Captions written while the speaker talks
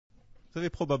Vous avez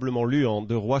probablement lu en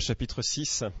 2 Rois chapitre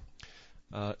 6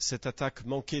 cette attaque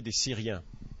manquée des Syriens.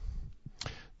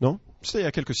 Non ? C'était il y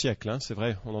a quelques siècles, c'est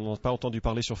vrai, on n'en a pas entendu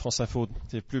parler sur France Info,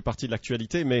 c'est plus partie de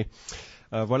l'actualité, mais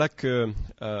voilà que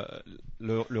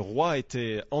le roi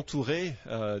était entouré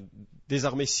des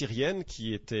armées syriennes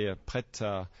qui étaient prêtes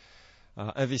à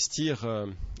investir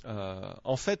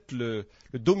en fait le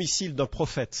domicile d'un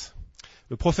prophète.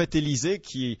 Le prophète Élisée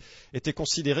qui était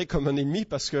considéré comme un ennemi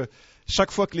parce que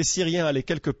chaque fois que les Syriens allaient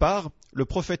quelque part, le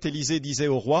prophète Élisée disait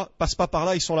au roi « passe pas par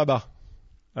là, ils sont là-bas ».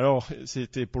 Alors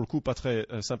c'était pour le coup pas très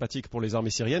sympathique pour les armées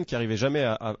syriennes qui n'arrivaient jamais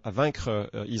à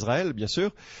vaincre Israël, bien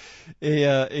sûr. Et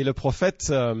le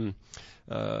prophète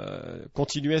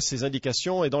continuait ses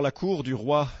indications et dans la cour du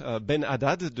roi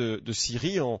Ben-Hadad de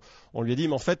Syrie, on lui a dit «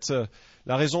 mais en fait,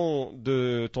 la raison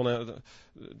de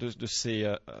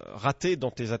ces ratés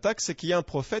dans tes attaques, c'est qu'il y a un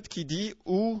prophète qui dit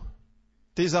où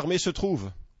tes armées se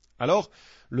trouvent. » Alors,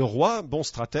 le roi, bon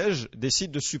stratège, décide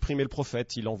de supprimer le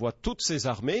prophète. Il envoie toutes ses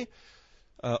armées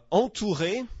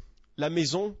entourer la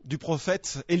maison du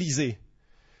prophète Élisée.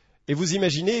 Et vous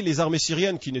imaginez les armées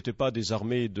syriennes qui n'étaient pas des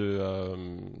armées de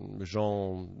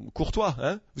gens courtois.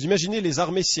 Vous imaginez les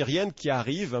armées syriennes qui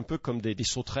arrivent un peu comme des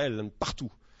sauterelles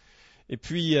partout. Et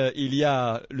puis il y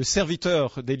a le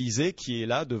serviteur d'Élisée qui est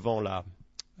là devant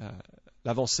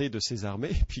l'avancée de ces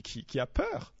armées, et puis qui a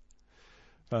peur.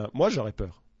 Enfin, moi j'aurais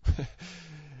peur.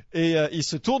 Et il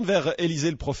se tourne vers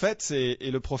Élisée le prophète,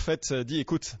 et le prophète dit,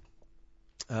 écoute,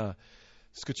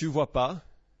 ce que tu ne vois pas,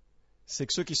 c'est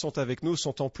que ceux qui sont avec nous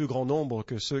sont en plus grand nombre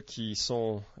que ceux qui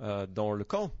sont dans le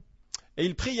camp. Et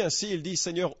il prie ainsi, il dit,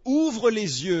 Seigneur, ouvre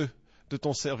les yeux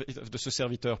de ce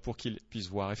serviteur pour qu'il puisse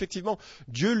voir. Effectivement,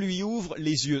 Dieu lui ouvre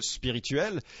les yeux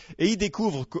spirituels et il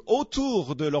découvre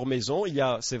qu'autour de leur maison, il y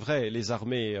a, c'est vrai, les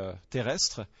armées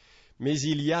terrestres, mais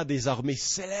il y a des armées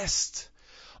célestes,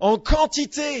 en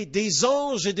quantité, des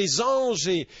anges,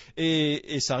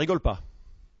 et ça rigole pas.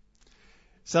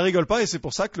 Ça rigole pas et c'est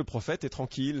pour ça que le prophète est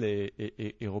tranquille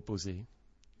et reposé.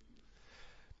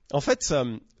 En fait,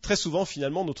 très souvent,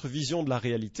 finalement, notre vision de la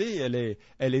réalité,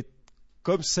 elle est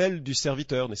comme celle du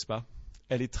serviteur, n'est-ce pas ?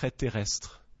 Elle est très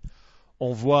terrestre.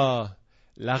 On voit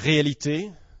la réalité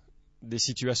des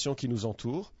situations qui nous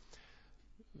entourent.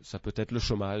 Ça peut être le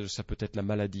chômage, ça peut être la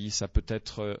maladie, ça peut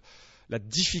être la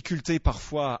difficulté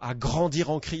parfois à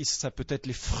grandir en Christ, ça peut être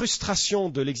les frustrations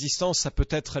de l'existence, ça peut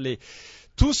être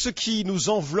tout ce qui nous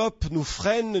enveloppe, nous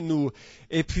freine,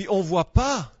 et puis on voit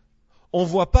pas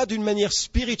d'une manière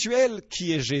spirituelle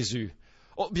qui est Jésus.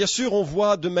 Bien sûr, on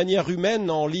voit de manière humaine,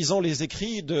 en lisant les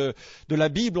écrits de la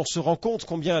Bible, on se rend compte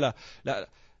combien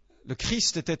le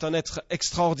Christ était un être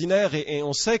extraordinaire et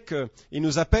on sait qu'il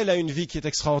nous appelle à une vie qui est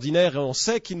extraordinaire et on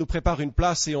sait qu'il nous prépare une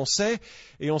place et on sait,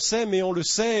 mais on le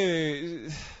sait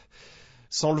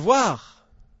sans le voir.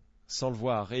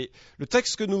 Et le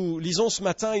texte que nous lisons ce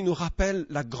matin, il nous rappelle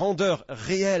la grandeur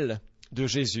réelle de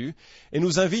Jésus et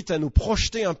nous invite à nous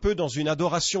projeter un peu dans une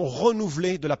adoration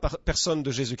renouvelée de la personne de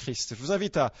Jésus-Christ. Je vous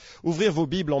invite à ouvrir vos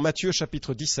Bibles en Matthieu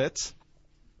chapitre 17.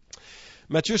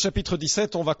 Matthieu chapitre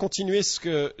 17, on va continuer ce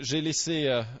que j'ai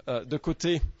laissé de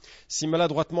côté si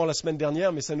maladroitement la semaine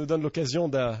dernière, mais ça nous donne l'occasion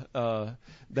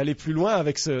d'aller plus loin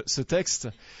avec ce texte.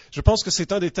 Je pense que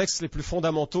c'est un des textes les plus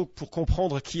fondamentaux pour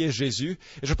comprendre qui est Jésus.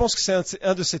 Et je pense que c'est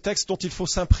un de ces textes dont il faut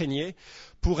s'imprégner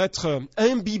pour être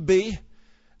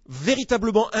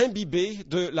véritablement imbibé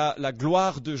de la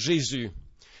gloire de Jésus.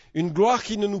 Une gloire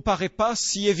qui ne nous paraît pas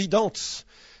si évidente,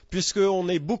 puisqu'on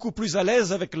est beaucoup plus à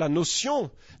l'aise avec la notion,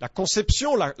 la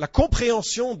conception, la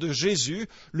compréhension de Jésus,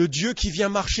 le Dieu qui vient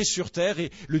marcher sur terre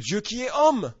et le Dieu qui est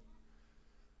homme.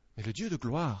 Mais le Dieu de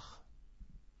gloire,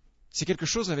 c'est quelque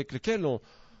chose avec lequel on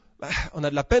a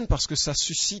de la peine parce que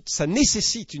ça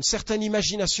nécessite une certaine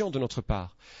imagination de notre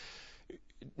part.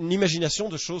 Une imagination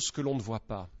de choses que l'on ne voit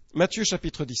pas. Matthieu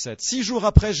chapitre 17. 6 jours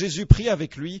après, Jésus prit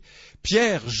avec lui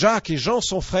Pierre, Jacques et Jean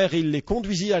son frère et il les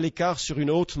conduisit à l'écart sur une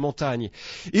haute montagne.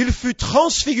 Il fut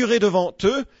transfiguré devant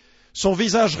eux, son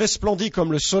visage resplendit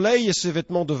comme le soleil et ses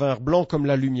vêtements devinrent blancs comme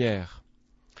la lumière.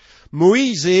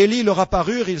 Moïse et Élie leur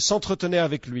apparurent, ils s'entretenaient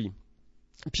avec lui.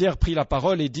 Pierre prit la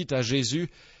parole et dit à Jésus,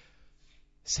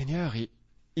 « Seigneur,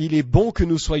 il est bon que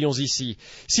nous soyons ici.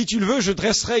 Si tu le veux, je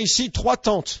dresserai ici 3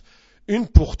 tentes. Une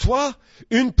pour toi,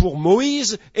 une pour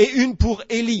Moïse et une pour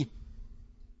Élie. »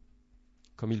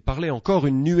 Comme il parlait encore,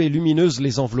 une nuée lumineuse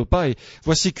les enveloppa et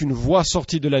voici qu'une voix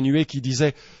sortit de la nuée qui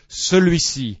disait «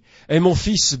 Celui-ci est mon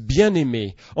fils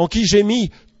bien-aimé, en qui j'ai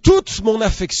mis toute mon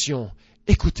affection.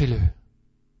 Écoutez-le. »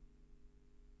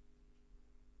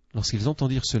 Lorsqu'ils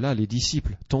entendirent cela, les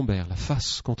disciples tombèrent la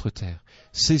face contre terre,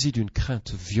 saisis d'une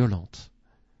crainte violente.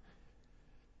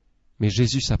 Mais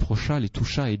Jésus s'approcha, les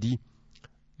toucha et dit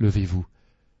levez-vous,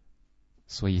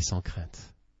 soyez sans crainte. »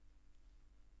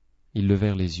 Ils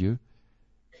levèrent les yeux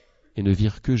et ne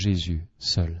virent que Jésus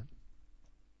seul.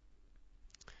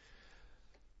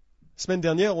 Semaine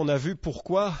dernière, on a vu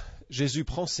pourquoi Jésus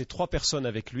prend ces 3 personnes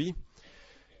avec lui.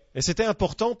 Et c'était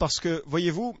important parce que,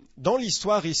 voyez-vous, dans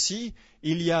l'histoire ici,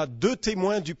 il y a 2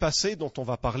 témoins du passé dont on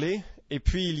va parler, et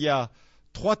puis il y a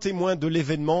 3 témoins de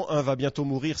l'événement. Un va bientôt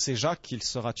mourir, c'est Jacques, il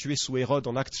sera tué sous Hérode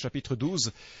en Actes chapitre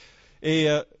 12. Et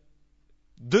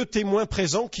 2 témoins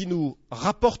présents qui nous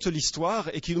rapportent l'histoire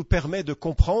et qui nous permettent de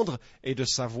comprendre et de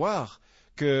savoir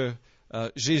que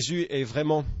Jésus est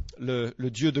vraiment le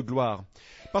Dieu de gloire.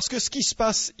 Parce que ce qui se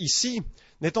passe ici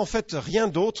n'est en fait rien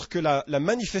d'autre que la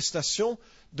manifestation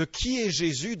de qui est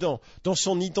Jésus dans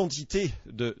son identité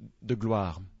de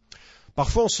gloire.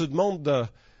 Parfois on se demande,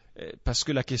 parce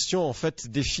que la question en fait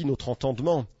défie notre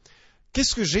entendement,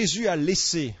 qu'est-ce que Jésus a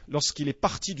laissé lorsqu'il est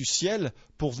parti du ciel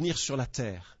pour venir sur la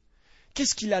terre ?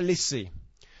 Qu'est-ce qu'il a laissé ?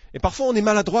 Et parfois on est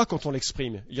maladroit quand on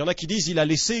l'exprime. Il y en a qui disent qu'il a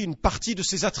laissé une partie de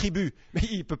ses attributs, mais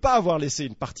il ne peut pas avoir laissé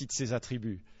une partie de ses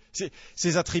attributs.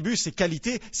 Ses attributs, ses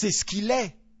qualités, c'est ce qu'il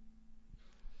est.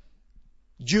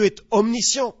 Dieu est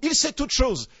omniscient, il sait toutes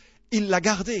choses, il l'a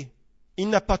gardé. Il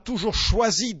n'a pas toujours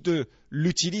choisi de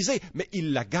l'utiliser, mais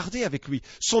il l'a gardé avec lui.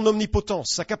 Son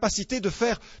omnipotence, sa capacité de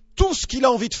faire tout ce qu'il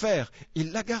a envie de faire,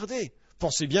 il l'a gardé.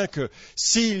 Pensez bien que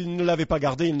s'il ne l'avait pas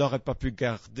gardé, il n'aurait pas pu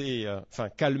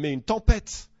calmer une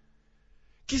tempête.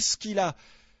 Qu'est-ce qu'il a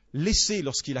laissé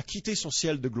lorsqu'il a quitté son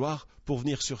ciel de gloire pour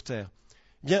venir sur terre ?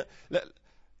 Bien,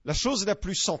 la chose la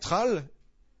plus centrale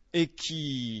et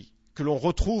que l'on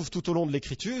retrouve tout au long de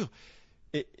l'Écriture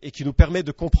et qui nous permet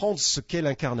de comprendre ce qu'est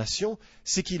l'incarnation,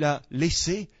 c'est qu'il a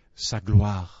laissé sa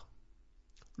gloire,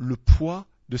 le poids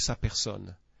de sa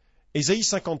personne. Ésaïe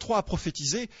 53 a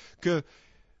prophétisé qu'il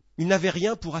n'avait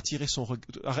rien pour attirer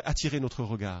notre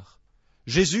regard.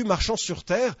 Jésus marchant sur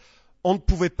terre, on ne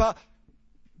pouvait pas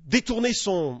détourner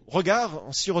son regard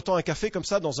en sirotant un café comme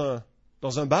ça dans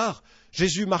un bar.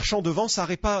 Jésus marchant devant, ça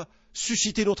n'aurait pas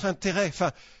suscité notre intérêt.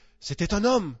 Enfin, c'était un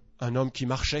homme qui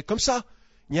marchait comme ça.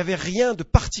 Il n'y avait rien de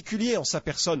particulier en sa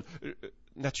personne,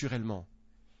 naturellement.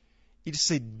 Il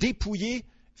s'est dépouillé,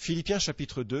 Philippiens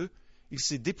chapitre 2, il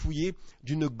s'est dépouillé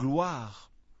d'une gloire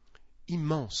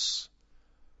immense,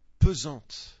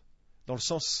 pesante, dans le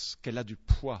sens qu'elle a du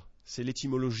poids. C'est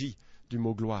l'étymologie du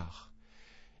mot gloire.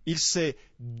 Il s'est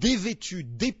dévêtu,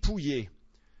 dépouillé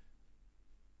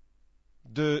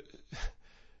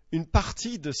d'une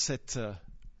partie de cette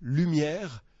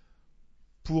lumière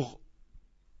pour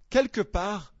quelque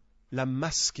part la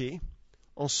masquer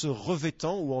en se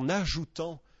revêtant ou en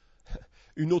ajoutant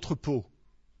une autre peau,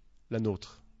 la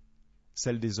nôtre,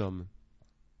 celle des hommes.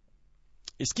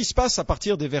 Et ce qui se passe à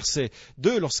partir des versets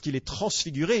 2, lorsqu'il est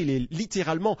transfiguré, il est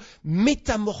littéralement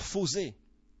métamorphosé,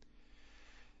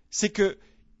 c'est qu'il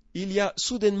y a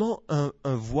soudainement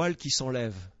un voile qui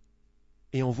s'enlève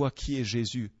et on voit qui est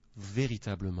Jésus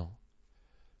véritablement.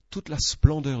 Toute la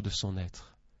splendeur de son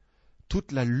être,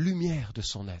 toute la lumière de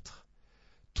son être,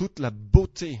 toute la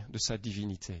beauté de sa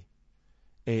divinité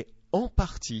est en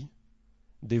partie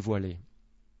dévoilée.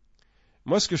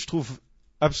 Moi, ce que je trouve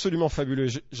absolument fabuleux,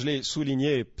 je l'ai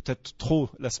souligné peut-être trop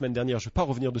la semaine dernière, je ne vais pas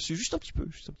revenir dessus, juste un petit peu.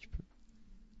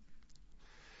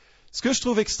 Ce que je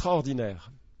trouve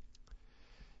extraordinaire,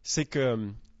 c'est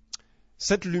que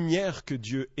cette lumière que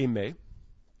Dieu émet,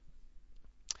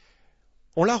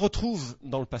 on la retrouve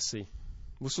dans le passé.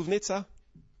 Vous vous souvenez de ça ?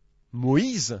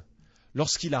 Moïse,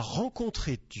 lorsqu'il a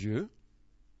rencontré Dieu,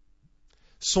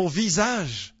 son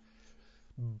visage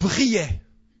brillait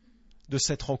de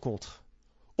cette rencontre,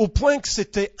 au point que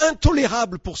c'était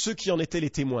intolérable pour ceux qui en étaient les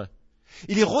témoins.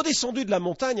 Il est redescendu de la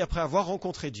montagne après avoir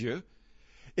rencontré Dieu,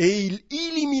 et il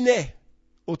illuminait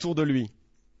autour de lui.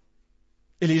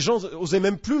 Et les gens n'osaient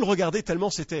même plus le regarder tellement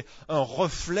c'était un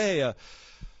reflet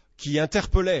qui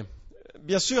interpellait.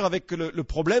 Bien sûr, avec le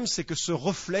problème, c'est que ce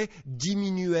reflet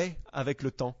diminuait avec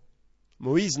le temps.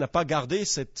 Moïse n'a pas gardé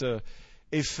cet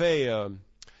effet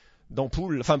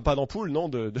d'ampoule, enfin pas d'ampoule, non,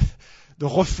 de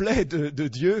reflet de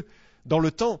Dieu dans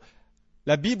le temps.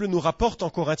 La Bible nous rapporte en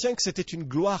Corinthiens que c'était une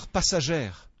gloire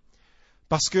passagère.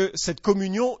 Parce que cette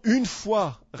communion, une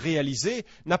fois réalisée,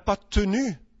 n'a pas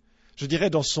tenu, je dirais,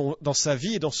 dans sa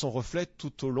vie et dans son reflet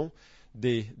tout au long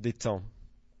des temps.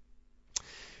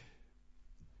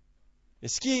 Et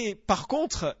ce qui, par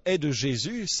contre, est de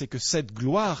Jésus, c'est que cette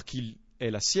gloire qui est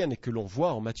la sienne et que l'on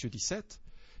voit en Matthieu 17,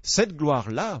 cette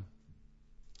gloire-là,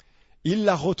 il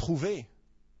l'a retrouvée.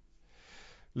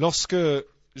 Lorsque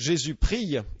Jésus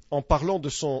prie en parlant de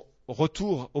son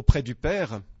retour auprès du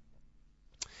Père,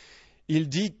 il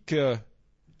dit que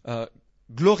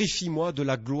glorifie-moi de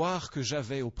la gloire que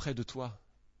j'avais auprès de toi.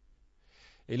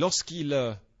 Et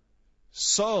lorsqu'il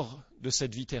sort de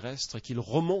cette vie terrestre et qu'il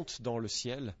remonte dans le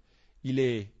ciel,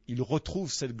 il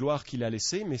retrouve cette gloire qu'il a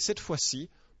laissée, mais cette fois-ci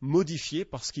modifiée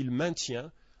parce qu'il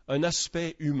maintient un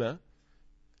aspect humain,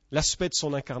 l'aspect de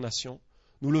son incarnation.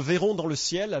 Nous le verrons dans le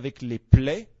ciel avec les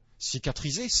plaies,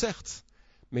 cicatrisées certes,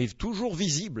 mais toujours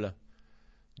visibles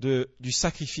du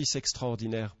sacrifice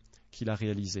extraordinaire qu'il a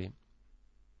réalisé.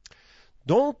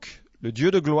 Donc, le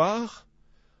Dieu de gloire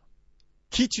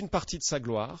quitte une partie de sa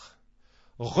gloire,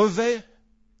 revêt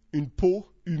une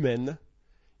peau humaine,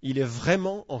 il est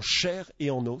vraiment en chair et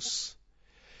en os,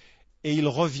 et il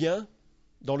revient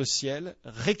dans le ciel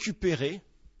récupérer,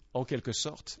 en quelque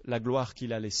sorte, la gloire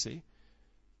qu'il a laissée.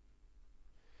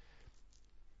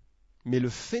 Mais le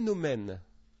phénomène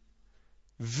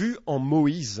vu en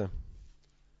Moïse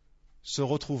se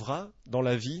retrouvera dans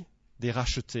la vie des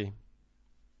rachetés.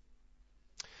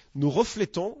 Nous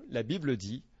reflétons, la Bible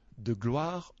dit, de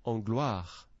gloire en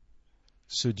gloire,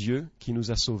 ce Dieu qui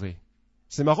nous a sauvés.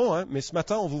 C'est marrant, hein, mais ce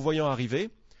matin, en vous voyant arriver,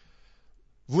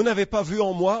 vous n'avez pas vu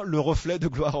en moi le reflet de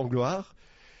gloire en gloire,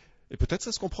 et peut-être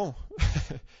ça se comprend.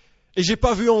 Et j'ai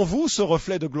pas vu en vous ce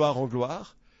reflet de gloire en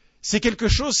gloire. C'est quelque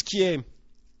chose qui est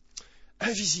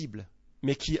invisible,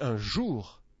 mais qui un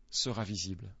jour sera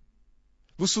visible.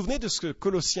 Vous vous souvenez de ce que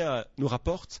Colossiens nous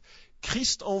rapporte ?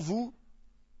 Christ en vous.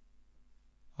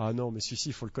 Ah non, mais celui-ci,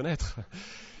 il faut le connaître.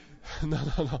 Non.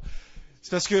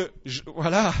 C'est parce que,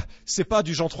 c'est pas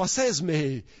du Jean 3,16,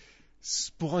 mais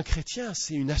pour un chrétien,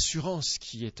 c'est une assurance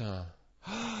qui est un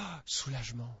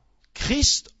soulagement.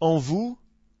 Christ en vous,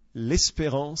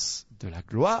 l'espérance de la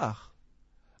gloire.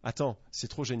 Attends, c'est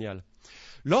trop génial.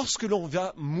 Lorsque l'on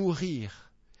va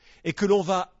mourir et que l'on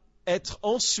va être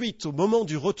ensuite, au moment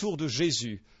du retour de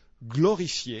Jésus,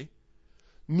 glorifié,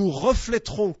 nous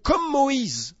reflèterons comme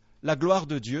Moïse la gloire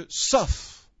de Dieu,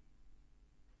 sauf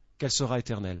qu'elle sera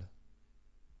éternelle.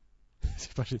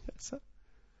 C'est pas génial ça ?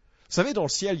 Vous savez, dans le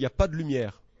ciel, il n'y a pas de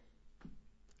lumière,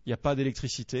 il n'y a pas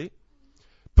d'électricité.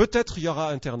 Peut-être il y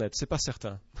aura Internet, c'est pas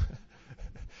certain.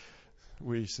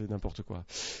 Oui, c'est n'importe quoi.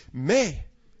 Mais,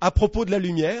 à propos de la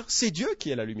lumière, c'est Dieu qui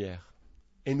est la lumière.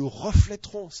 Et nous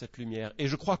reflèterons cette lumière. Et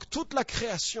je crois que toute la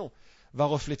création va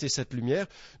refléter cette lumière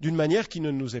d'une manière qui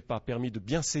ne nous est pas permis de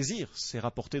bien saisir. C'est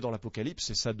rapporté dans l'Apocalypse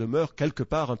et ça demeure quelque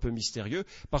part un peu mystérieux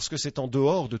parce que c'est en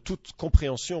dehors de toute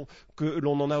compréhension que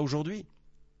l'on en a aujourd'hui.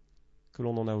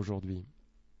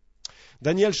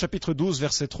 Daniel chapitre 12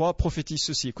 verset 3 prophétise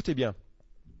ceci. Écoutez bien.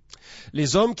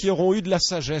 Les hommes qui auront eu de la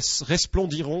sagesse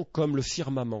resplendiront comme le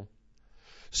firmament.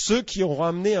 Ceux qui auront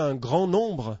amené un grand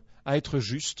nombre à être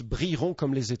justes brilleront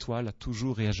comme les étoiles à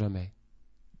toujours et à jamais.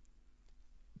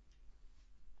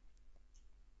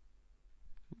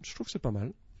 Je trouve que c'est pas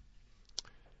mal.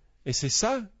 Et c'est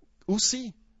ça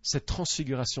aussi, cette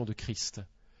transfiguration de Christ.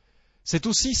 C'est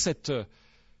aussi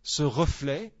ce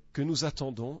reflet que nous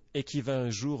attendons et qui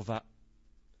un jour va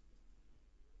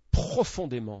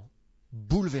profondément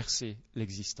bouleverser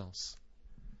l'existence.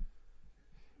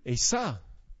 Et ça,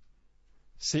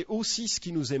 c'est aussi ce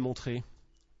qui nous est montré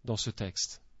dans ce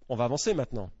texte. On va avancer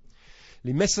maintenant.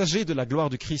 Les messagers de la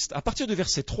gloire du Christ. À partir du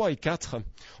verset 3 et 4,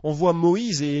 on voit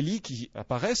Moïse et Élie qui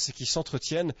apparaissent et qui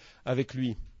s'entretiennent avec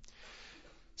lui.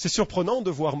 C'est surprenant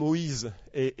de voir Moïse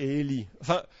et Élie.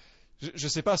 Enfin, je ne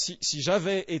sais pas, si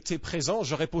j'avais été présent,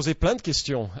 j'aurais posé plein de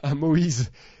questions à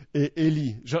Moïse et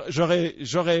Élie.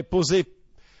 J'aurais posé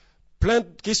plein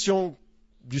de questions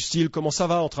du style « Comment ça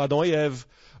va entre Adam et Ève ?»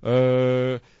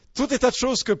 Tout un tas de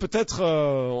choses que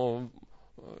peut-être...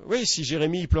 oui, si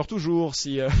Jérémie pleure toujours,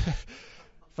 si...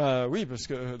 Enfin, oui, parce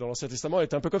que dans l'Ancien Testament, elle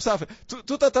était un peu comme ça. Enfin,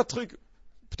 tout un tas de trucs,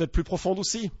 peut-être plus profonds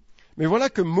aussi. Mais voilà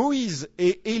que Moïse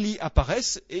et Élie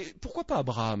apparaissent, et pourquoi pas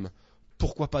Abraham ?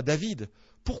 Pourquoi pas David ?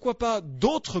 Pourquoi pas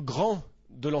d'autres grands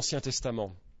de l'Ancien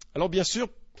Testament ? Alors bien sûr,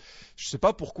 je ne sais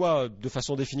pas pourquoi de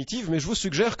façon définitive, mais je vous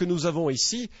suggère que nous avons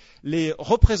ici les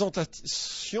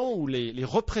représentations ou les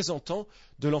représentants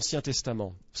de l'Ancien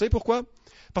Testament. Vous savez pourquoi ?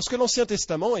 Parce que l'Ancien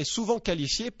Testament est souvent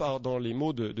qualifié, dans les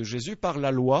mots de Jésus, par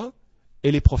la loi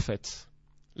et les prophètes.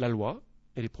 La loi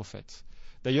et les prophètes.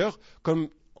 D'ailleurs, comme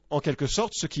en quelque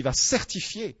sorte ce qui va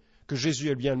certifier que Jésus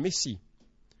est bien le Messie.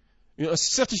 Un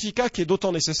certificat qui est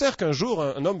d'autant nécessaire qu'un jour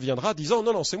un homme viendra disant «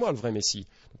 Non, c'est moi le vrai Messie ».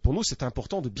 Pour nous, c'est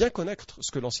important de bien connaître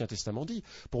ce que l'Ancien Testament dit,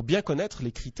 pour bien connaître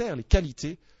les critères, les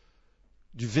qualités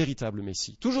du véritable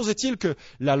Messie. Toujours est-il que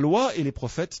la loi et les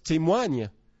prophètes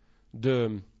témoignent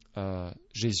de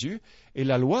Jésus, et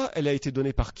la loi, elle a été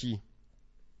donnée par qui ?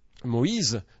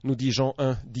 Moïse, nous dit Jean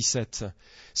 1, 17.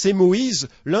 C'est Moïse,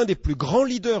 l'un des plus grands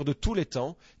leaders de tous les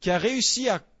temps, qui a réussi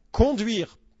à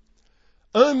conduire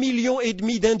 1,5 million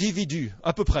d'individus,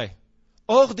 à peu près,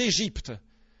 hors d'Égypte,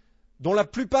 dont la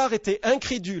plupart étaient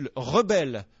incrédules,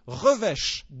 rebelles,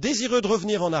 revêches, désireux de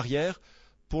revenir en arrière,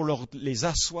 pour les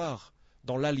asseoir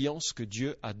dans l'alliance que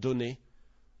Dieu a donnée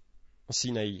en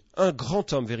Sinaï. Un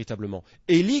grand homme, véritablement.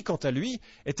 Élie, quant à lui,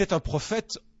 était un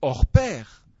prophète hors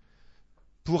pair,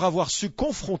 pour avoir su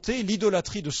confronter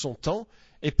l'idolâtrie de son temps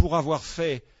et pour avoir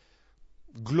fait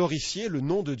glorifier le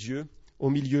nom de Dieu au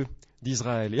milieu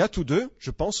d'Israël. Et à tous deux, je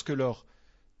pense que leur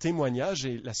témoignage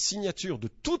est la signature de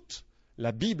toute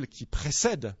la Bible qui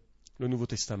précède le Nouveau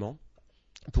Testament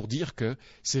pour dire que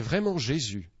c'est vraiment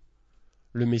Jésus,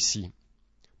 le Messie.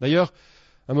 D'ailleurs,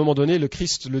 à un moment donné, le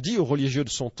Christ le dit aux religieux de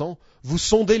son temps, « Vous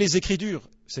sondez les Écritures,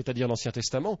 c'est-à-dire l'Ancien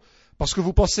Testament, parce que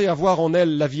vous pensez avoir en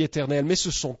elles la vie éternelle, mais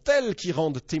ce sont elles qui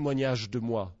rendent témoignage de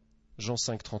moi. » Jean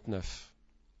 5, 39.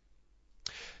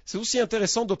 C'est aussi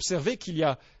intéressant d'observer qu'il y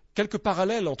a quelques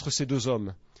parallèles entre ces deux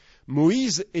hommes.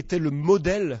 Moïse était le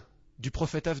modèle du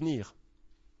prophète à venir.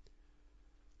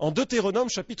 En Deutéronome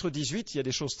chapitre 18, il y a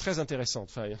des choses très intéressantes.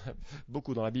 Enfin, il y en a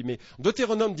beaucoup dans la Bible, mais en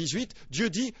Deutéronome 18, Dieu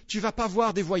dit, tu ne vas pas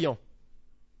voir des voyants.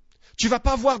 Tu ne vas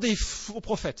pas voir des faux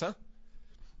prophètes.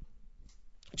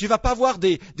 Tu ne vas pas voir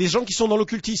des gens qui sont dans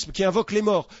l'occultisme, qui invoquent les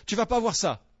morts. Tu ne vas pas voir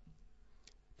ça.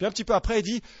 Puis un petit peu après, il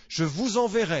dit, je vous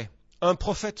enverrai un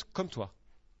prophète comme toi.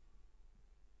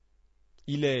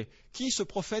 Il est qui ce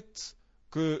prophète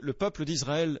que le peuple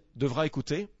d'Israël devra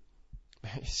écouter?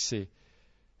 C'est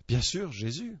bien sûr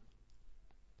Jésus.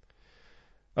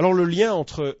 Alors le lien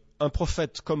entre un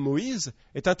prophète comme Moïse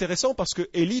est intéressant parce que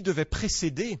Élie devait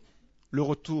précéder le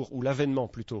retour, ou l'avènement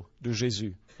plutôt, de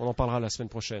Jésus. On en parlera la semaine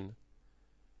prochaine.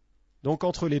 Donc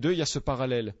entre les deux, il y a ce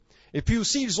parallèle. Et puis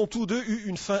aussi, ils ont tous deux eu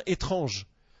une fin étrange.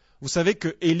 Vous savez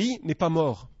que Élie n'est pas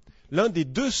mort. L'un des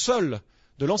deux seuls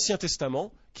de l'Ancien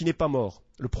Testament qui n'est pas mort.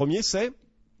 Le premier, c'est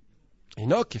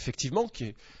Enoch, effectivement,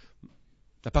 qui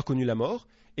n'a pas connu la mort.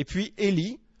 Et puis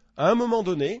Élie, à un moment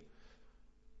donné,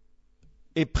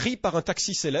 est pris par un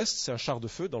taxi céleste, c'est un char de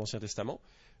feu dans l'Ancien Testament.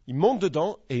 Il monte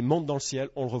dedans et il monte dans le ciel,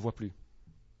 on ne le revoit plus.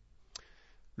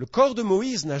 Le corps de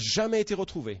Moïse n'a jamais été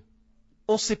retrouvé.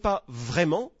 On ne sait pas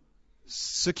vraiment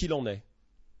ce qu'il en est.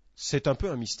 C'est un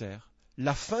peu un mystère.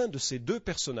 La fin de ces deux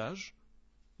personnages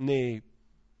est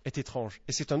étrange.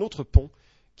 Et c'est un autre pont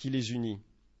qui les unit.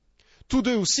 Tous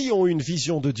deux aussi ont eu une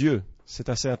vision de Dieu. C'est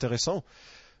assez intéressant.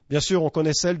 Bien sûr, on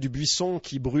connaît celle du buisson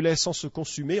qui brûlait sans se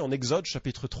consumer en Exode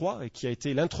chapitre 3 et qui a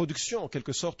été l'introduction en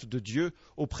quelque sorte de Dieu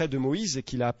auprès de Moïse et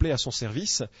qu'il a appelé à son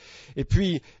service. Et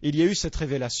puis, il y a eu cette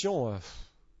révélation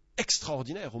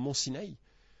extraordinaire au mont Sinaï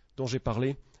dont j'ai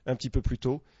parlé un petit peu plus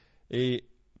tôt et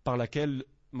par laquelle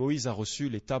Moïse a reçu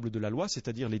les tables de la loi,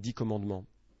 c'est-à-dire les 10 commandements.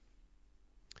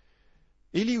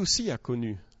 Élie aussi a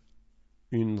connu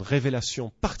une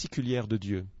révélation particulière de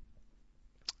Dieu.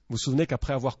 Vous vous souvenez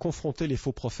qu'après avoir confronté les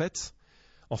faux prophètes,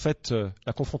 en fait,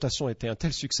 la confrontation était un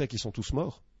tel succès qu'ils sont tous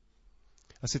morts.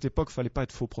 À cette époque, il ne fallait pas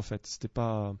être faux prophète. Ce n'était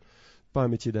pas un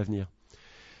métier d'avenir.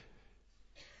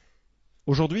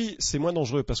 Aujourd'hui, c'est moins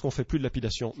dangereux parce qu'on ne fait plus de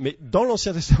lapidation. Mais dans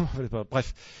l'Ancien Testament, il ne fallait pas.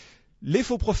 Bref, les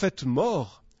faux prophètes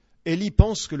morts, Élie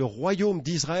pense que le royaume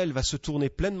d'Israël va se tourner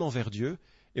pleinement vers Dieu.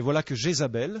 Et voilà que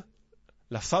Jézabel,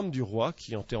 la femme du roi,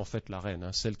 qui était en fait la reine,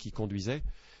 celle qui conduisait,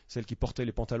 celle qui portait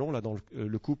les pantalons là dans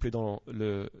le couple et dans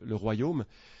le royaume,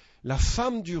 la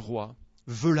femme du roi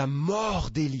veut la mort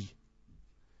d'Élie.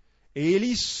 Et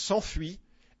Élie s'enfuit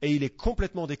et il est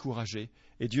complètement découragé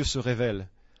et Dieu se révèle.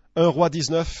 1 Roi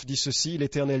 19 dit ceci,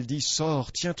 l'Éternel dit,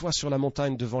 sors, tiens-toi sur la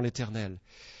montagne devant l'Éternel.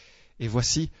 Et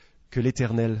voici que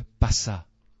l'Éternel passa.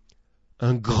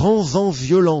 Un grand vent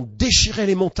violent déchirait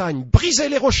les montagnes, brisait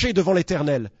les rochers devant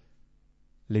l'Éternel.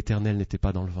 L'Éternel n'était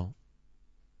pas dans le vent.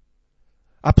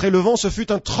 Après le vent, ce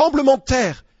fut un tremblement de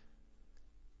terre.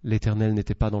 L'Éternel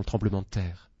n'était pas dans le tremblement de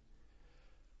terre.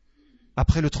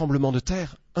 Après le tremblement de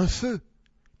terre, un feu.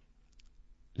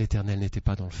 L'Éternel n'était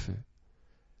pas dans le feu.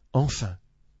 Enfin,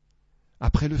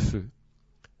 après le feu,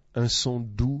 un son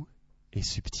doux et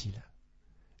subtil.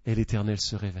 Et l'Éternel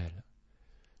se révèle.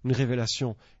 Une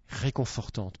révélation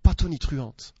réconfortante, pas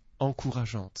tonitruante,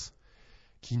 encourageante,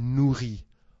 qui nourrit,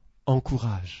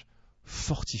 encourage,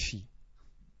 fortifie.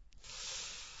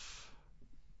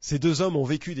 Ces deux hommes ont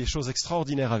vécu des choses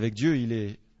extraordinaires avec Dieu. Il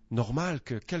est normal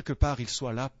que quelque part ils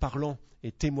soient là, parlant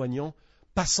et témoignant,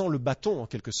 passant le bâton en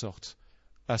quelque sorte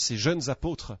à ces jeunes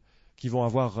apôtres qui vont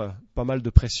avoir pas mal de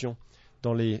pression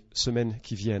dans les semaines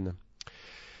qui viennent.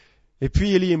 Et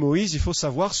puis Élie et Moïse, il faut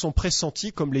savoir, sont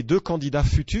pressentis comme les deux candidats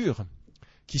futurs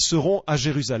qui seront à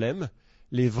Jérusalem,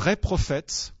 les vrais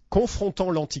prophètes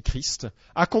confrontant l'Antichrist,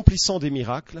 accomplissant des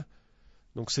miracles.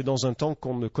 Donc c'est dans un temps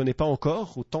qu'on ne connaît pas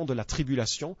encore, au temps de la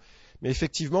tribulation, Mais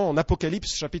effectivement, en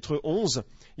Apocalypse chapitre 11,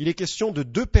 il est question de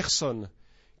 2 personnes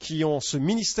qui ont ce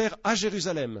ministère à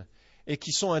Jérusalem et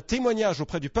qui sont un témoignage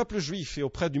auprès du peuple juif et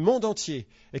auprès du monde entier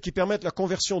et qui permettent la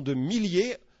conversion de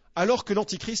milliers alors que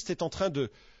l'Antichrist est en train de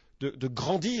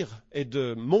grandir et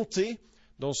de monter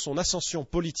dans son ascension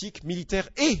politique, militaire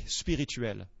et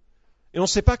spirituelle. Et on ne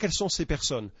sait pas quelles sont ces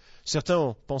personnes. Certains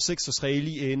ont pensé que ce serait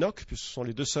Élie et Enoch, puisque ce sont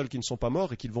les 2 seuls qui ne sont pas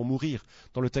morts et qu'ils vont mourir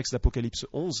dans le texte d'Apocalypse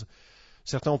 11.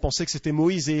 Certains ont pensé que c'était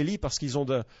Moïse et Élie parce qu'ils ont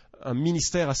un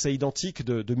ministère assez identique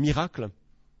de miracles.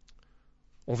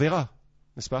 On verra,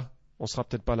 n'est-ce pas? On ne sera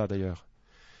peut-être pas là d'ailleurs,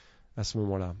 à ce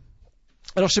moment-là.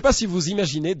 Alors je ne sais pas si vous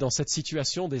imaginez dans cette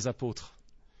situation des apôtres.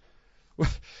 Ouais,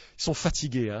 ils sont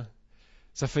fatigués, hein.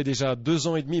 Ça fait déjà 2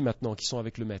 ans et demi maintenant qu'ils sont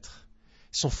avec le Maître.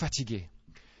 Ils sont fatigués.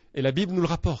 Et la Bible nous le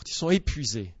rapporte, ils sont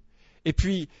épuisés. Et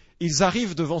puis, ils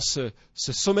arrivent devant ce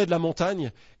sommet de la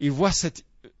montagne, ils voient cette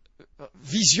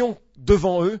vision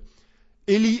devant eux,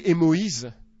 Élie et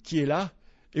Moïse qui est là.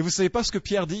 Et vous ne savez pas ce que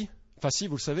Pierre dit? Enfin si,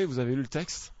 vous le savez, vous avez lu le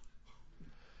texte.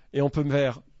 Et on peut me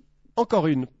faire encore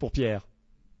une pour Pierre.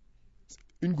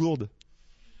 Une gourde.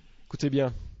 Écoutez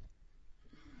bien.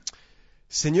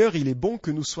 Seigneur, il est bon que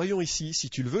nous soyons ici. Si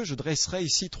tu le veux, je dresserai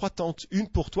ici 3 tentes. Une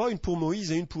pour toi, une pour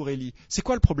Moïse et une pour Élie. C'est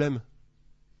quoi le problème?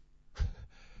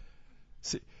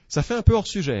 Ça fait un peu hors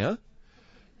sujet, hein?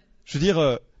 Je veux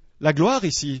dire, la gloire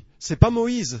ici, c'est pas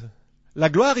Moïse. La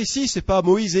gloire ici, c'est pas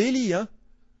Moïse et Élie, hein?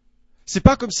 C'est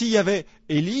pas comme s'il y avait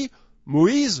Élie,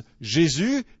 Moïse,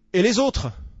 Jésus et les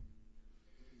autres.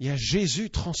 Il y a Jésus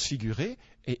transfiguré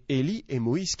et Élie et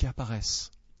Moïse qui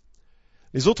apparaissent.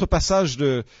 Les autres passages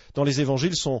dans les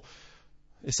évangiles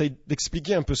essayent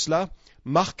d'expliquer un peu cela.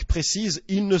 Marc précise,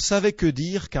 ils ne savaient que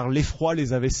dire car l'effroi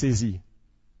les avait saisis.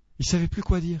 Ils ne savaient plus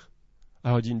quoi dire.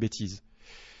 Alors il dit une bêtise.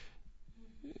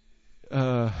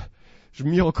 Je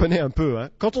m'y reconnais un peu. Hein.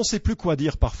 Quand on ne sait plus quoi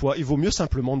dire parfois, il vaut mieux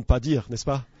simplement ne pas dire, n'est-ce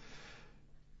pas?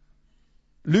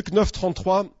 Luc 9,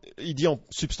 33, il dit en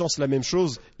substance la même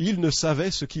chose. Ils ne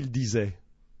savaient ce qu'ils disaient.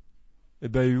 Eh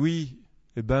ben oui.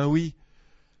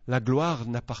 La gloire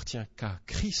n'appartient qu'à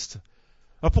Christ.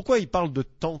 Alors pourquoi il parle de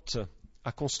tente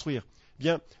à construire?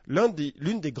 Bien,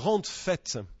 l'une des grandes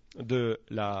fêtes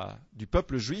du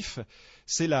peuple juif,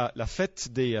 c'est la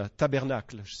fête des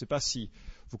tabernacles. Je ne sais pas si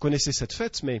vous connaissez cette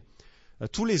fête, mais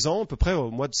tous les ans, à peu près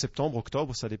au mois de septembre,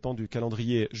 octobre, ça dépend du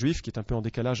calendrier juif qui est un peu en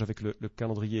décalage avec le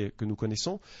calendrier que nous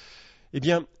connaissons. Eh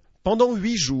bien, pendant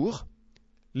 8 jours,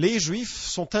 les Juifs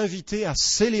sont invités à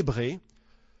célébrer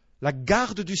la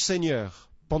garde du Seigneur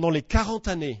pendant les 40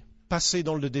 années passées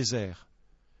dans le désert.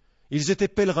 Ils étaient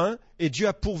pèlerins et Dieu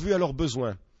a pourvu à leurs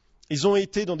besoins. Ils ont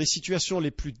été dans des situations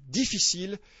les plus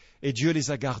difficiles et Dieu les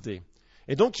a gardés.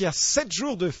 Et donc il y a 7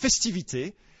 jours de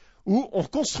festivités où on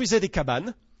construisait des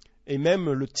cabanes, et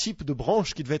même le type de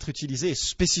branche qui devait être utilisé est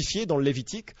spécifié dans le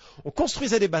Lévitique. On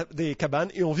construisait des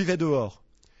cabanes et on vivait dehors.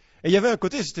 Et il y avait un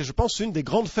côté, c'était je pense une des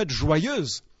grandes fêtes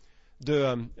joyeuses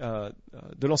de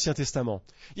l'Ancien Testament.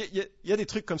 Il y a des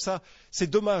trucs comme ça. C'est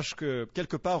dommage que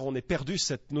quelque part on ait perdu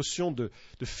cette notion de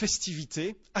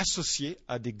festivité associée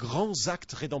à des grands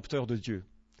actes rédempteurs de Dieu.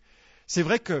 C'est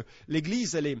vrai que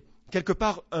l'Église, elle est quelque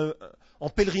part en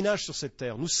pèlerinage sur cette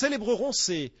terre. Nous célébrerons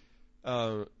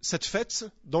cette fête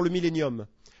dans le millénium,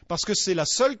 parce que c'est la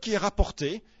seule qui est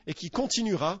rapportée et qui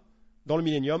continuera dans le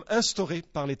millénium, instaurée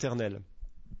par l'Éternel.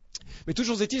 Mais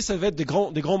toujours est-il, ça va être des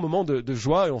grands moments de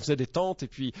joie, et on faisait des tentes, et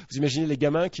puis vous imaginez les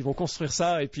gamins qui vont construire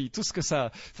ça, et puis tout ce que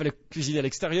ça, fallait cuisiner à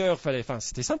l'extérieur,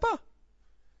 c'était sympa.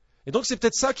 Et donc c'est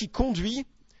peut-être ça qui conduit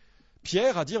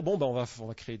Pierre à dire, on va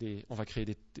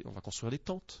construire des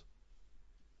tentes.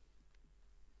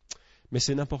 Mais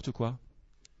c'est n'importe quoi,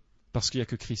 parce qu'il n'y a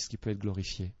que Christ qui peut être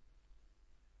glorifié.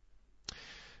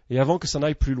 Et avant que ça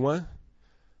n'aille plus loin,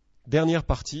 avant-dernière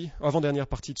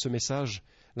partie de ce message,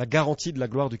 la garantie de la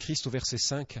gloire du Christ au verset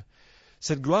 5.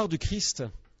 Cette gloire du Christ,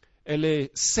 elle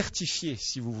est certifiée,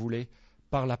 si vous voulez,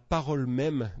 par la parole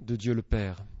même de Dieu le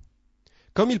Père.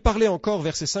 Comme il parlait encore,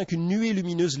 verset 5, une nuée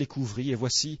lumineuse les couvrit, et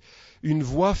voici, une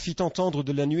voix fit entendre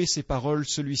de la nuée ces paroles,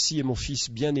 celui-ci est mon Fils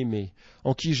bien-aimé,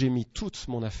 en qui j'ai mis toute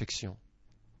mon affection.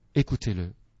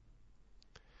 Écoutez-le.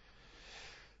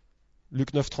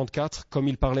 Luc 9, 34, comme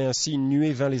il parlait ainsi, une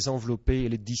nuée vint les envelopper, et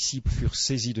les disciples furent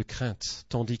saisis de crainte,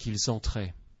 tandis qu'ils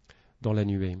entraient dans la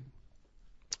nuée.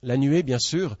 La nuée, bien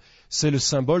sûr, c'est le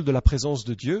symbole de la présence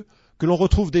de Dieu, que l'on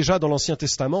retrouve déjà dans l'Ancien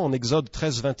Testament, en Exode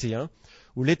 13, 21,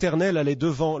 où l'Éternel allait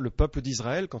devant le peuple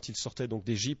d'Israël, quand il sortait donc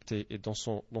d'Égypte et dans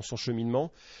son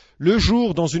cheminement, le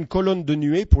jour dans une colonne de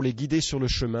nuée pour les guider sur le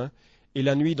chemin, et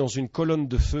la nuit dans une colonne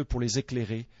de feu pour les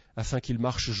éclairer, afin qu'ils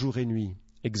marchent jour et nuit.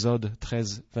 Exode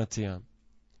 13, 21.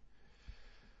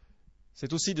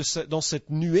 C'est aussi dans cette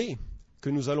nuée que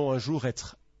nous allons un jour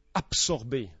être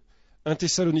absorbés. 1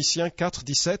 Thessaloniciens 4,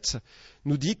 17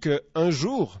 nous dit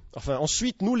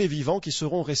ensuite, nous les vivants qui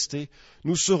serons restés,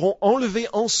 nous serons enlevés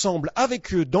ensemble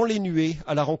avec eux dans les nuées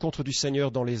à la rencontre du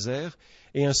Seigneur dans les airs,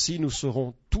 et ainsi nous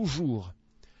serons toujours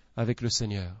avec le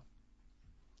Seigneur.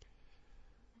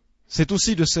 C'est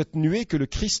aussi de cette nuée que le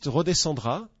Christ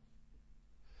redescendra,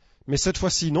 mais cette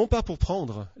fois-ci non pas pour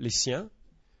prendre les siens,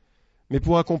 mais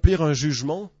pour accomplir un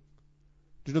jugement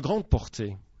d'une grande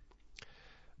portée.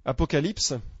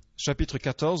 Apocalypse, chapitre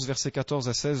 14, versets 14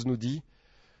 à 16 nous dit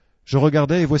 « Je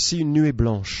regardais et voici une nuée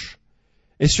blanche.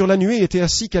 Et sur la nuée était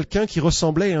assis quelqu'un qui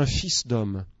ressemblait à un fils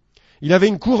d'homme. Il avait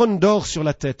une couronne d'or sur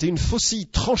la tête et une faucille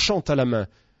tranchante à la main.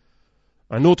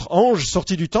 Un autre ange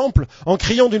sortit du temple en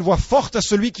criant d'une voix forte à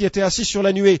celui qui était assis sur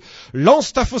la nuée «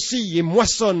 Lance ta faucille et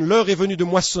moissonne, l'heure est venue de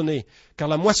moissonner, car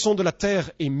la moisson de la terre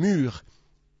est mûre. »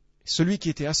 Celui qui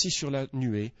était assis sur la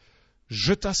nuée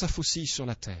jeta sa faucille sur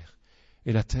la terre,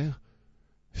 et la terre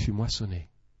fut moissonnée.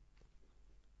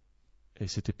 Et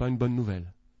ce n'était pas une bonne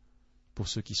nouvelle pour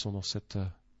ceux qui sont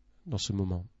dans ce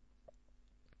moment.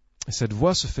 Et cette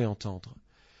voix se fait entendre,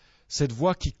 cette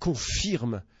voix qui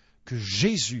confirme que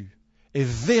Jésus est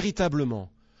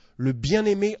véritablement le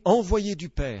bien-aimé envoyé du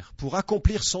Père pour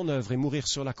accomplir son œuvre et mourir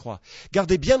sur la croix.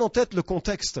 Gardez bien en tête le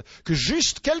contexte que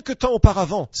juste quelque temps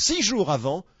auparavant, 6 jours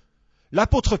avant,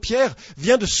 l'apôtre Pierre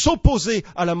vient de s'opposer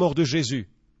à la mort de Jésus.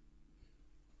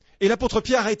 Et l'apôtre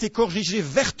Pierre a été corrigé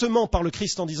vertement par le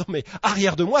Christ en disant « Mais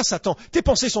arrière de moi, Satan, tes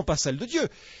pensées ne sont pas celles de Dieu. »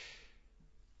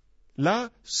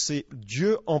 Là, c'est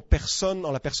Dieu en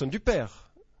la personne du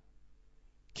Père,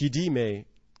 qui dit « Mais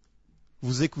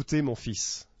vous écoutez mon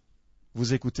fils,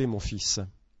 vous écoutez mon fils. »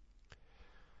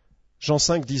 Jean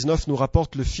 5, 19 nous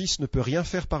rapporte « Le Fils ne peut rien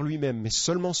faire par lui-même, mais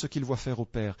seulement ce qu'il voit faire au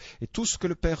Père. Et tout ce que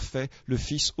le Père fait, le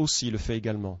Fils aussi le fait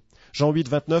également. » Jean 8,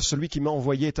 29, « Celui qui m'a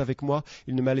envoyé est avec moi,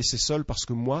 il ne m'a laissé seul parce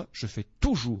que moi, je fais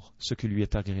toujours ce qui lui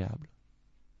est agréable. »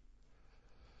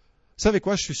 Vous savez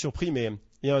quoi, je suis surpris, mais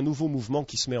il y a un nouveau mouvement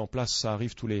qui se met en place, ça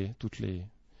arrive toutes les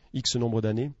X nombre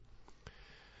d'années.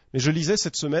 Mais je lisais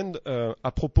cette semaine,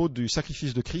 à propos du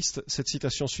sacrifice de Christ, cette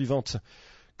citation suivante,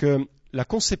 que la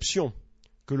conception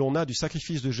que l'on a du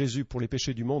sacrifice de Jésus pour les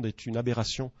péchés du monde est une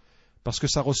aberration, parce que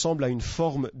ça ressemble à une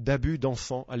forme d'abus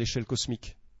d'enfant à l'échelle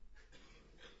cosmique.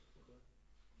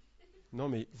 Non,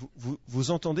 mais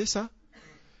vous entendez ça ?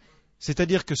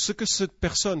 C'est-à-dire que ce que cette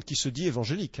personne qui se dit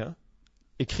évangélique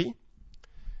écrit,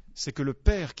 c'est que le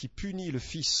Père qui punit le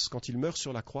Fils quand il meurt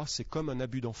sur la croix, c'est comme un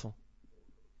abus d'enfant.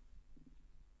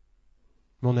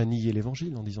 Mais on a nié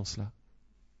l'Évangile en disant cela.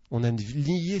 On a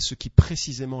nié ce qui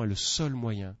précisément est le seul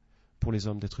moyen pour les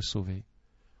hommes d'être sauvés.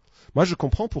 Moi, je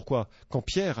comprends pourquoi, quand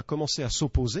Pierre a commencé à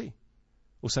s'opposer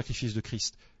au sacrifice de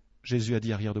Christ, Jésus a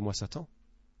dit « Arrière de moi, Satan ».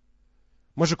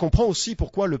 Moi, je comprends aussi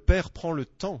pourquoi le Père prend le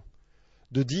temps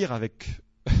de dire avec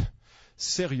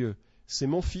sérieux « C'est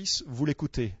mon fils, vous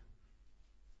l'écoutez ».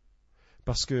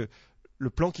 Parce que le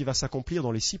plan qui va s'accomplir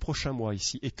dans les 6 prochains mois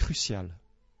ici est crucial.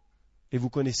 Et vous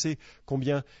connaissez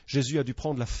combien Jésus a dû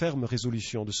prendre la ferme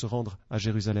résolution de se rendre à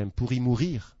Jérusalem pour y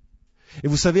mourir. Et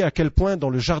vous savez à quel point dans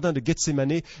le jardin de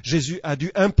Gethsémanée, Jésus a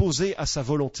dû imposer à sa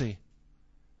volonté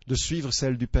de suivre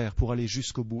celle du Père pour aller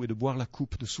jusqu'au bout et de boire la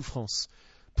coupe de souffrance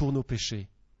pour nos péchés.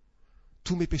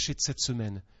 Tous mes péchés de cette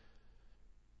semaine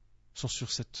sont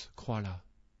sur cette croix-là.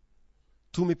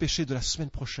 Tous mes péchés de la semaine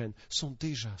prochaine sont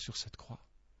déjà sur cette croix.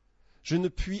 Je ne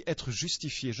puis être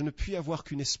justifié, je ne puis avoir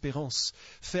qu'une espérance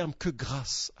ferme que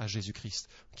grâce à Jésus-Christ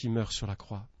qui meurt sur la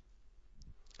croix.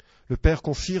 Le Père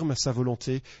confirme sa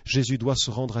volonté, Jésus doit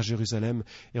se rendre à Jérusalem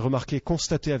et remarquez,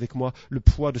 constatez avec moi le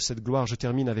poids de cette gloire. Je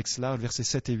termine avec cela, versets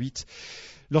 7 et 8.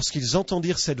 Lorsqu'ils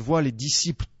entendirent cette voix, les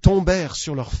disciples tombèrent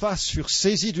sur leurs faces, furent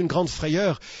saisis d'une grande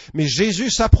frayeur. Mais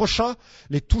Jésus s'approcha,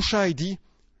 les toucha et dit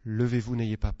 « Levez-vous,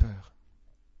 n'ayez pas peur ».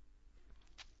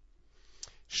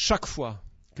 Chaque fois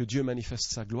que Dieu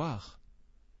manifeste sa gloire,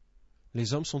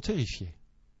 les hommes sont terrifiés.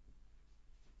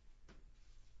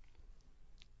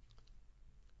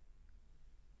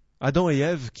 Adam et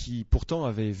Ève, qui pourtant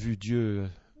avaient vu Dieu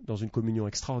dans une communion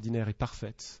extraordinaire et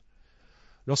parfaite,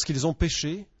 lorsqu'ils ont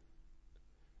péché,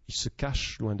 ils se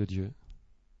cachent loin de Dieu.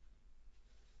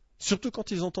 Surtout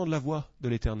quand ils entendent la voix de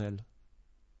l'Éternel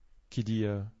qui dit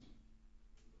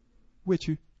 « Où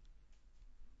es-tu »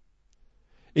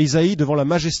 Et Isaïe, devant la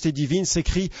majesté divine,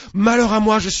 s'écrie « Malheur à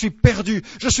moi, je suis perdu,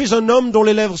 je suis un homme dont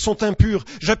les lèvres sont impures,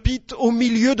 j'habite au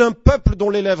milieu d'un peuple dont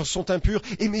les lèvres sont impures,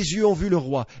 et mes yeux ont vu le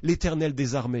roi, l'Éternel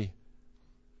des armées. »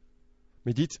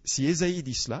 Mais dites, si Isaïe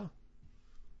dit cela,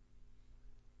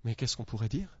 mais qu'est-ce qu'on pourrait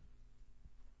dire ?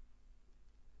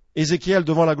 Ézéchiel,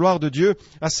 devant la gloire de Dieu,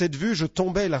 à cette vue, je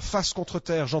tombais la face contre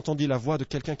terre. J'entendis la voix de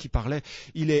quelqu'un qui parlait.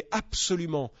 Il est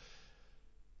absolument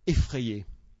effrayé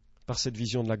par cette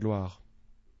vision de la gloire.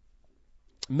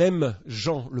 Même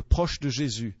Jean, le proche de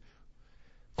Jésus,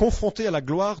 confronté à la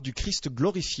gloire du Christ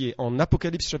glorifié, en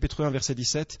Apocalypse chapitre 1, verset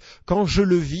 17, quand je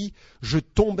le vis, je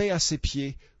tombais à ses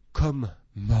pieds comme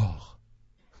mort.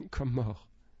 Comme mort.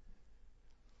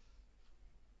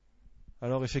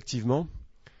 Alors effectivement,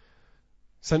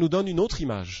 ça nous donne une autre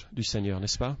image du Seigneur,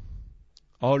 n'est-ce pas?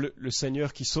 Oh, le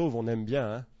Seigneur qui sauve, on aime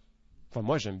bien, hein? Enfin,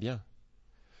 moi j'aime bien.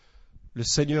 Le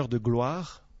Seigneur de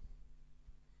gloire,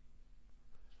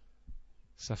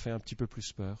 ça fait un petit peu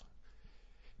plus peur.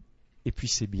 Et puis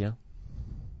c'est bien.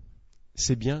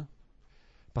 C'est bien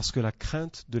parce que la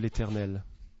crainte de l'Éternel,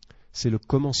 c'est le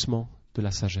commencement de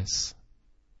la sagesse.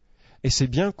 Et c'est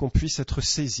bien qu'on puisse être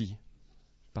saisi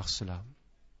par cela.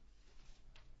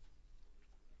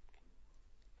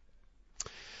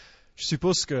 Je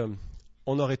suppose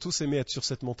qu'on aurait tous aimé être sur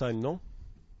cette montagne, non?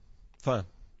 Enfin,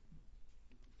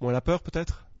 moins la peur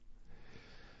peut-être?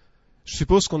 Je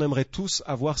suppose qu'on aimerait tous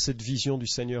avoir cette vision du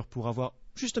Seigneur pour avoir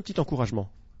juste un petit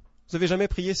encouragement. Vous n'avez jamais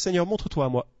prié, Seigneur, montre-toi à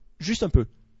moi, juste un peu.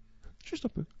 Juste un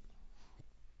peu.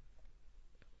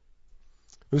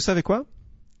 Mais vous savez quoi?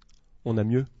 On a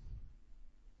mieux.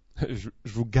 Je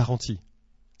vous garantis.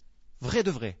 Vrai de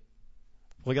vrai.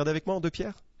 Regardez avec moi en 2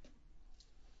 Pierre.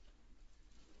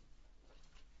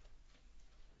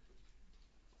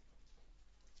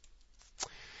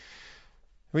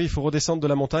 Oui, il faut redescendre de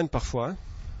la montagne parfois. Hein.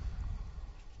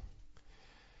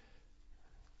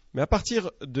 Mais à partir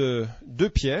de 2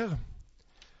 Pierre,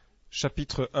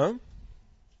 chapitre 1,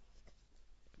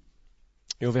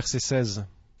 et au verset 16,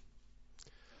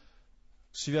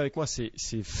 suivez avec moi, c'est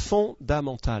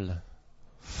fondamental.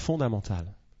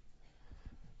 Fondamental.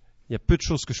 Il y a peu de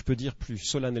choses que je peux dire plus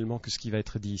solennellement que ce qui va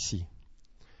être dit ici.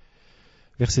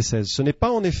 Verset 16. Ce n'est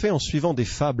pas en effet en suivant des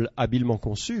fables habilement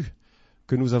conçues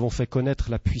que nous avons fait connaître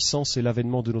la puissance et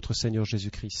l'avènement de notre Seigneur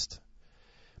Jésus-Christ,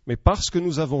 mais parce que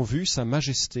nous avons vu sa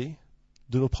majesté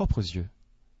de nos propres yeux.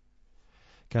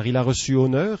 Car il a reçu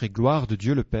honneur et gloire de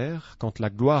Dieu le Père, quand la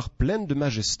gloire pleine de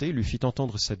majesté lui fit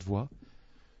entendre cette voix.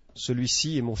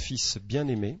 Celui-ci est mon Fils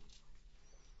bien-aimé,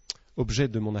 objet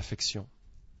de mon affection.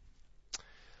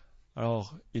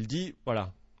 Alors, il dit,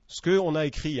 voilà, ce qu'on a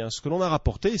écrit, ce que l'on a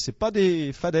rapporté, ce n'est pas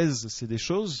des fadaises, c'est des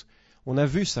choses, on a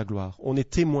vu sa gloire, on est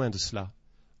témoin de cela,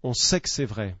 on sait que c'est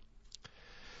vrai.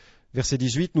 Verset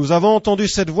 18, nous avons entendu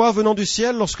cette voix venant du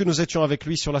ciel lorsque nous étions avec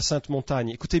lui sur la sainte montagne.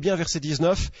 Écoutez bien, verset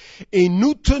 19, et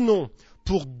nous tenons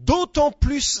pour d'autant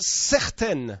plus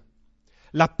certaine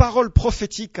la parole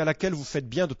prophétique à laquelle vous faites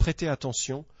bien de prêter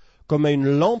attention, comme à une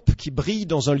lampe qui brille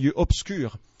dans un lieu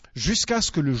obscur, jusqu'à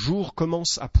ce que le jour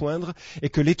commence à poindre et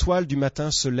que l'étoile du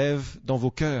matin se lève dans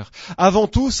vos cœurs. Avant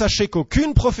tout, sachez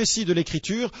qu'aucune prophétie de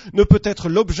l'Écriture ne peut être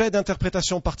l'objet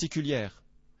d'interprétations particulières.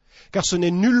 Car ce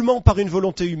n'est nullement par une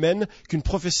volonté humaine qu'une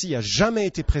prophétie a jamais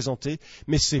été présentée,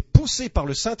 mais c'est poussé par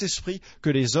le Saint-Esprit que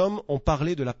les hommes ont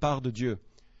parlé de la part de Dieu.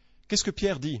 Qu'est-ce que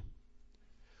Pierre dit?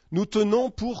 Nous tenons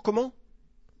pour comment?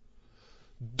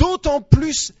 D'autant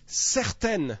plus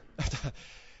certaine.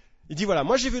 Il dit voilà,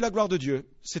 moi j'ai vu la gloire de Dieu,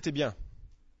 c'était bien.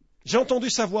 J'ai entendu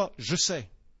sa voix, je sais.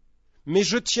 Mais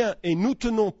je tiens et nous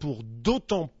tenons pour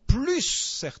d'autant plus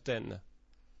certaine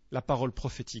la parole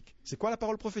prophétique. C'est quoi la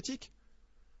parole prophétique?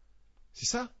 C'est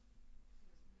ça.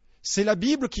 C'est la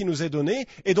Bible qui nous est donnée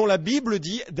et dont la Bible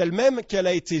dit d'elle-même qu'elle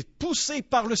a été poussée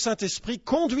par le Saint-Esprit,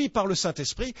 conduite par le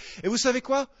Saint-Esprit. Et vous savez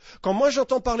quoi? Quand moi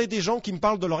j'entends parler des gens qui me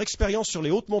parlent de leur expérience sur les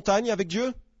hautes montagnes avec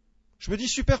Dieu, je me dis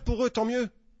super pour eux, tant mieux.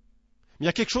 Mais il y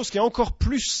a quelque chose qui est encore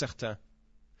plus certain,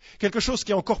 quelque chose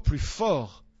qui est encore plus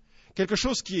fort, quelque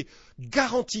chose qui est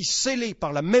garanti, scellé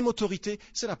par la même autorité,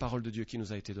 c'est la parole de Dieu qui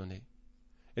nous a été donnée.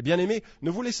 Et bien aimés,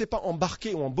 ne vous laissez pas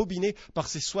embarquer ou embobiner par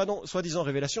ces soi-disant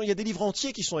révélations. Il y a des livres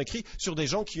entiers qui sont écrits sur des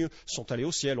gens qui sont allés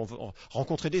au ciel, ont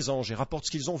rencontré des anges et rapportent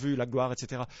ce qu'ils ont vu, la gloire,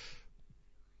 etc.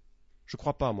 Je ne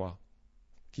crois pas, moi,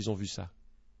 qu'ils ont vu ça.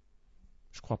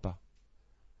 Je ne crois pas.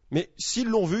 Mais s'ils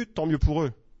l'ont vu, tant mieux pour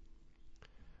eux.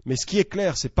 Mais ce qui est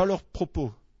clair, ce n'est pas leurs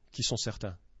propos qui sont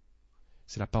certains.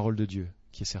 C'est la parole de Dieu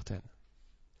qui est certaine.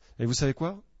 Et vous savez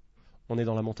quoi? On est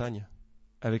dans la montagne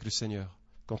avec le Seigneur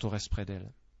quand on reste près d'elle.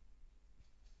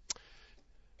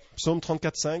 Psaume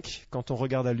 34,5, quand on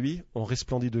regarde à lui, on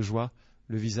resplendit de joie,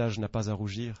 le visage n'a pas à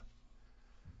rougir.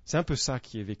 C'est un peu ça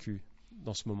qui est vécu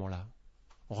dans ce moment-là.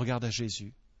 On regarde à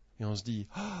Jésus et on se dit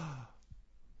 « Ah,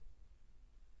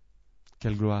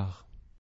 quelle gloire !